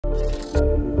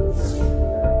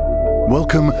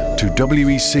Welcome to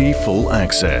WEC Full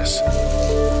Access.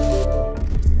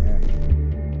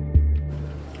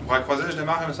 On va croiser, je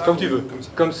démarre comme ça. Comme tu veux.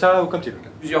 Comme ça ou comme tu veux.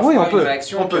 Plusieurs oui, fois, on peut. une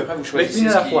réaction, On peut. après vous choisissez Une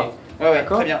à ce la qui fois. est... Ouais,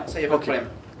 D'accord. très bien, ça y a pas de problème.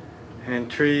 And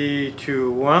 3,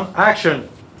 2, 1, action!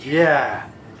 Yeah!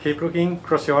 Keep looking,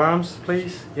 cross your arms,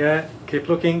 please. Yeah, keep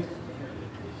looking.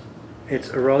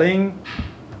 It's rolling.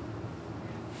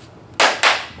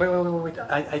 Wait.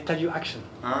 I tell you action.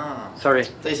 Ah. Sorry.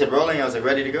 So you said rolling, I was like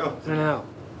ready to go. No.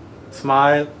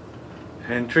 Smile.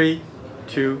 And 3,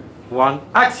 2, 1,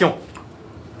 action!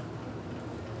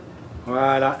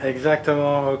 Voilà,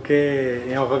 exactement, ok.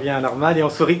 Et on revient à normal et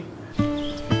on sourit.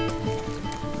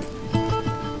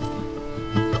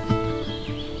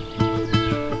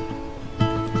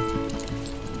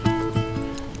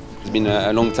 It's been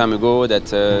a long time ago that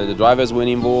the drivers were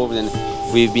involved, and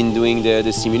we've been doing the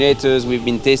simulators, we've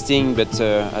been testing, but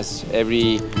as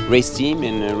every race team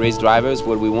and race drivers,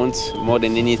 what we want more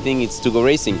than anything is to go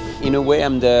racing. In a way,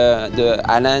 I'm the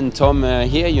Alan, Tom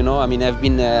here, you know. I mean, I've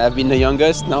been the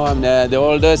youngest, now I'm the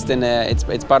oldest, and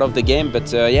it's part of the game.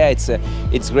 But yeah,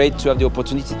 it's great to have the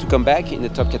opportunity to come back in the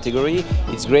top category.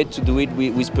 It's great to do it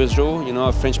with Peugeot, you know,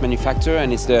 a French manufacturer,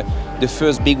 and it's the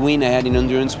first big win I had in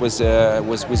endurance was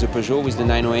with a Peugeot, with the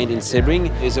 908 in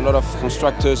Sebring. There's a lot of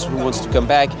constructors who wants to come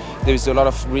back. There's a lot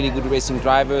of really good racing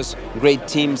drivers, great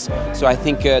teams. So I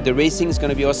think the racing is going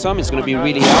to be awesome. It's going to be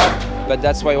really hard, but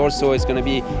that's why also it's going to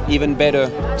be even better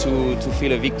to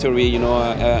feel a victory, you know,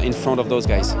 in front of those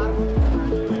guys.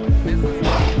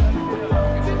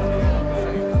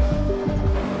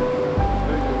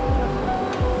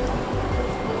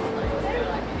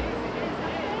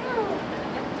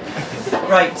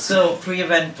 Right, so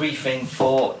pre-event briefing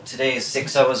for today's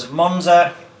 6 hours of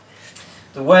Monza.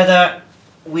 The weather,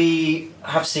 we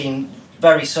have seen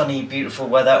very sunny, beautiful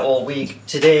weather all week.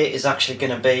 Today is actually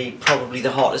going to be probably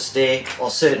the hottest day, or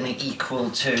certainly equal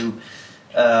to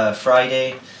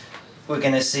Friday. We're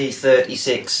going to see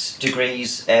 36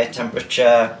 degrees air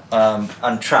temperature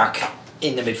and track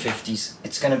in the mid-50s.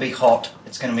 It's going to be hot,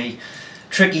 it's going to be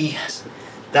tricky.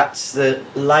 That's the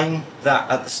line that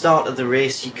at the start of the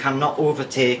race you cannot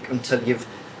overtake until you've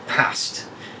passed.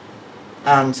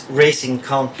 And racing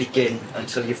can't begin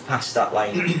until you've passed that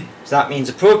line. So that means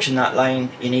approaching that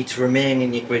line, you need to remain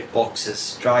in your grid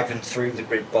boxes, driving through the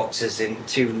grid boxes in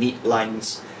two neat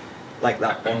lines like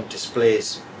that one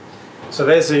displays. So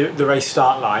there's the race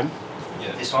start line.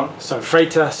 Yeah. This one? So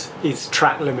Freitas, its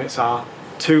track limits are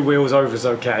 2 wheels over is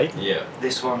okay. Yeah.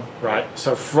 This one? Right,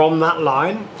 so from that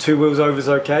line, 2 wheels over is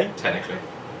okay? Technically.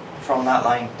 From that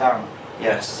line down?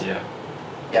 Yes. Yeah.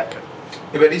 Yeah.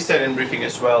 Yeah, but he said in briefing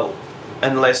as well,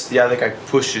 unless the other guy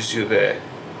pushes you there.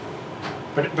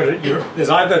 But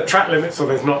there's either track limits or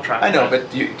there's not track I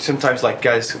limits. know, but sometimes like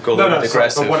guys go a little bit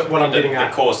aggressive. But what I'm getting the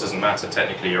at... course doesn't matter,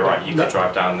 technically, you're right. You could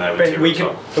drive down there with But 2 we wheels can,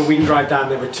 off. but we can drive down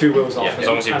there with 2 wheels off. Yeah, as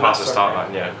long as you pass the start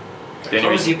line, yeah. As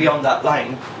long as you're beyond that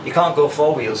line, you can't go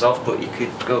 4 wheels off, but you could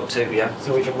go 2, yeah.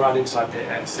 So we can run inside pit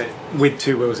and sit with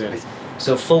 2 wheels in.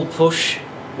 So full push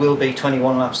will be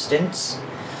 21 lap stints.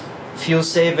 Fuel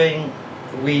saving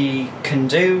we can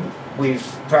do. We've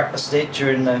practiced it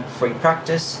during the free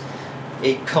practice.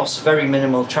 It costs very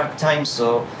minimal track time,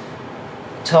 so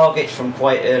target from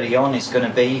quite early on is going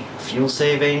to be fuel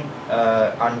saving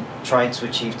and trying to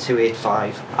achieve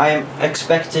 285. I am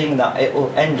expecting that it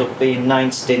will end up being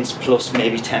 9 stints plus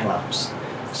maybe 10 laps.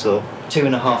 So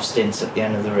 2.5 stints at the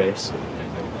end of the race.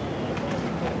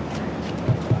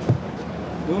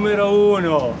 Numero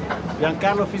 1,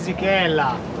 Giancarlo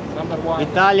Fisichella,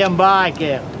 Italian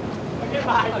biker.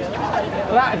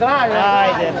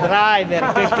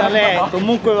 Driver, che calè,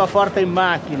 comunque va forte in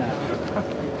macchina.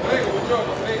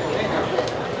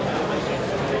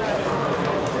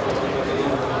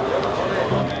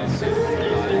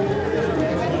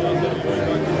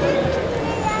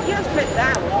 Io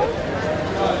aspettavo.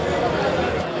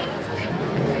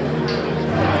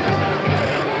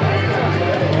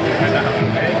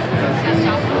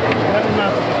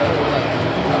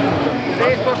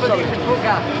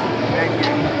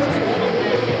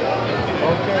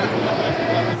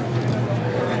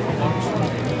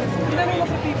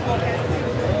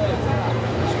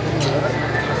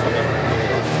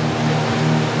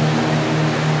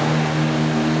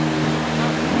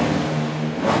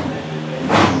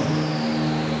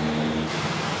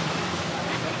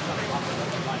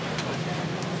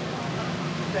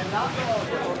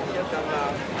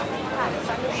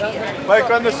 Poi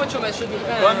quando Ci ho messo di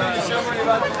me. quando ci siamo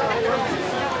arrivati.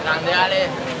 Grande Ale,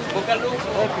 bocca al lupo.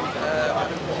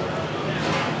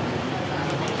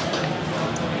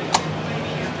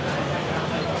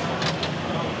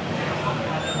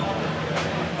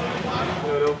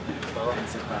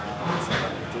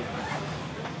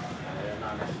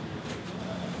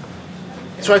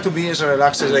 try to be as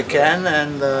relaxed as I can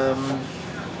and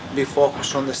be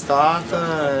focused on the start.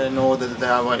 I know that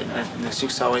the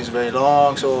 6 hours is very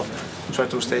long, so try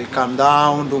to stay calm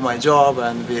down, do my job,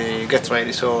 and get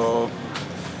ready. So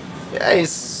yeah,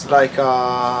 it's like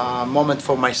a moment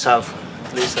for myself,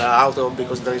 at least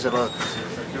because there is a lot.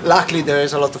 Luckily, there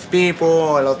is a lot of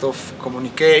people, a lot of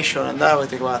communication and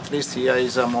everything. But at least here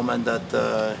is a moment that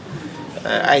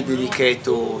I dedicate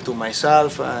to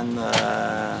myself, and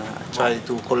I try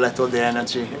to collect all the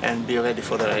energy and be ready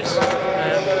for the race.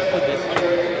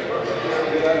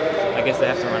 I guess they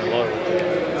have to run low.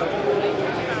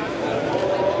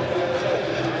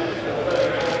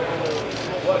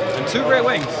 And 2 great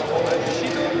wings.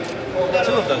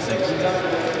 2 of those things. 2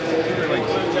 great wings.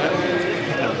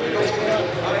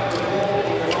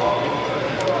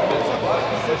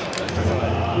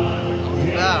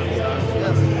 Ah,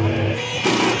 yes.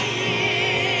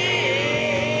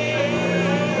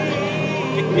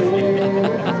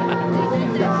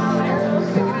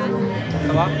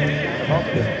 Ça va?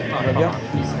 Ça va bien?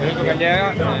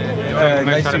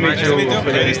 Nice to meet you.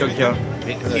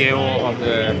 CEO of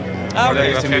the...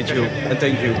 Nice to meet you. And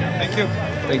thank you. Thank you.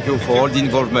 Thank you for all the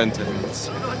involvement.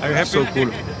 Are you happy? So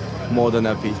cool. More than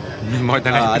happy. More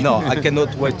than happy. No, I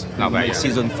cannot wait No, but next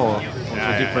season for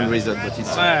different reasons, but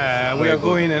it's we are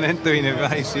going and entering a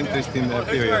very interesting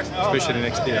period, especially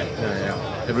next year.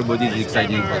 Everybody is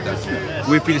excited about that.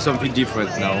 We feel something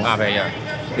different now.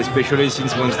 Especially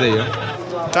since Wednesday.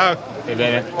 Ciao.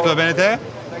 Tutto bene te?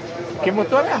 Che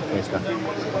motore ha questa?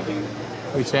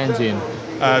 Which engine?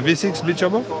 V6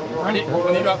 Bichobo?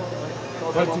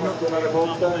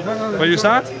 Will you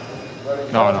start?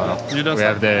 No. You don't we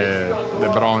have the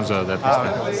bronze that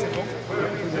is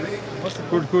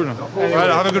Cool.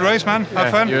 Well, have a good race, man.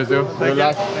 Have fun. You too. Thank Good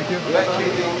luck.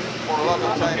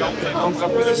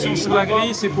 Contraposition sous la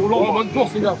grille, c'est pour l'ombre. Bonne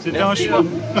course, les gars. C'était un choix.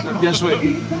 Bien joué.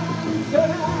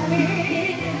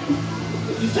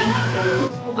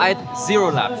 I had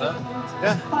 0 laps. Huh?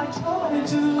 Yeah.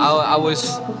 I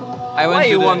went Why to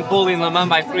you the... won pole in Le Mans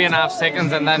by 3.5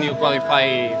 seconds and then you qualify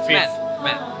 5th?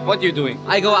 Man, What are you doing?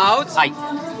 I go out.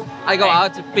 I go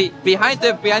out behind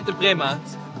the Prema.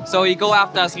 So you go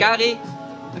after Ascari.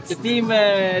 The team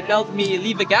told me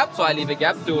leave a gap, so I leave a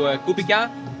gap to Kubica.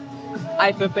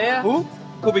 I prepare. Who?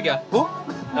 Kubica. Who?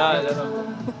 I don't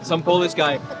know. Some Polish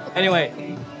guy.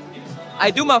 Anyway,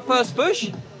 I do my first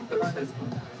push.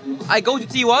 I go to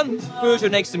T1, Peugeot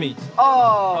next to me.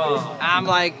 Oh! I'm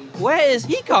like, where is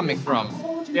he coming from?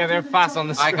 Yeah, they're fast on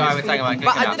the street.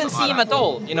 But I didn't see him at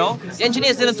all, you know? The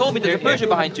engineers didn't tell me there's a Peugeot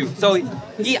behind you. So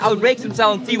he outbrakes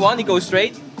himself on T1, he goes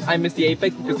straight. I missed the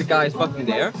apex because the guy is fucking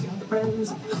there.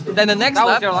 Then the next That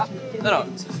lap... was your lap? No.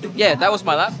 Yeah, that was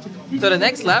my lap. So the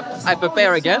next lap, I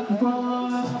prepare again.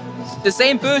 The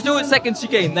same Peugeot, second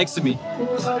chicane next to me.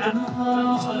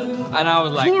 And I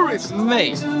was like,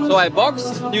 mate. So I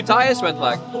boxed, new tires, red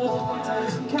flag.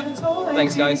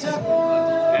 Thanks, guys.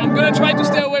 I'm gonna try to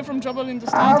stay away from trouble in the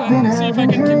start and see if I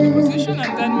can keep the position,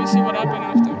 and then we see what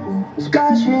happens after.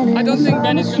 I don't think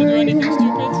Ben is gonna do anything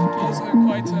stupid. He's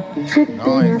quite...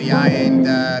 No, and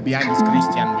behind is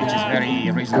Christian, which is very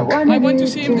reasonable. I went to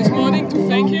see him this morning to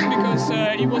thank him because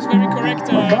he was very correct.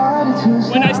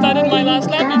 When I started my last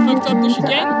lap, he fucked up the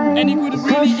chicane, and he could have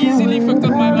really easily fucked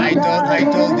up my lap. I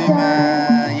told him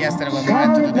yesterday when we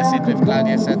went to do the sit with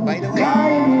Claudia, I said, by the way,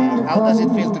 how does it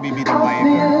feel to be beaten by a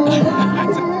girl?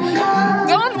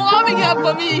 Don't warming up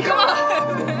for me, come on!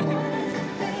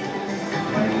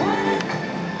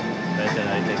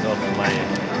 I take off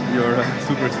your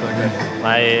superstar guy.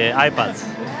 my iPads.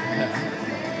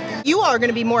 You are going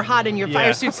to be more hot in your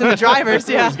fire suits than the drivers,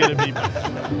 yeah. It's gonna be.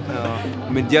 I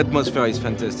mean, the atmosphere is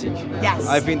fantastic. Yes.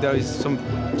 I think there is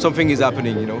something is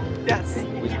happening, you know. Yes.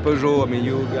 With Peugeot, I mean,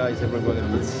 you guys, everybody,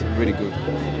 it's really good.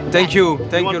 Thank you,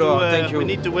 Laura. Thank you. We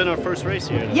need to win our first race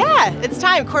here. Yeah, it's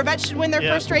time. Corvette should win their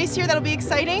first race here. That'll be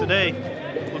exciting. Today,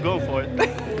 we'll go for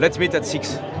it. Let's meet at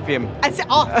 6 p.m. Yes.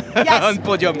 On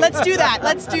podium. Let's do that.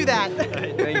 Let's do that.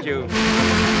 Thank you.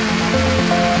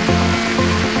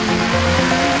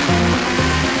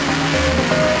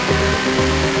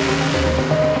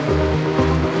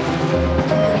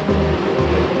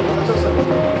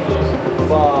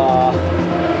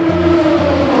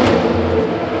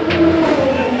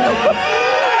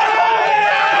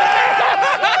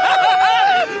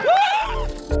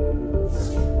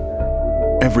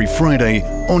 Every Friday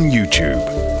on YouTube.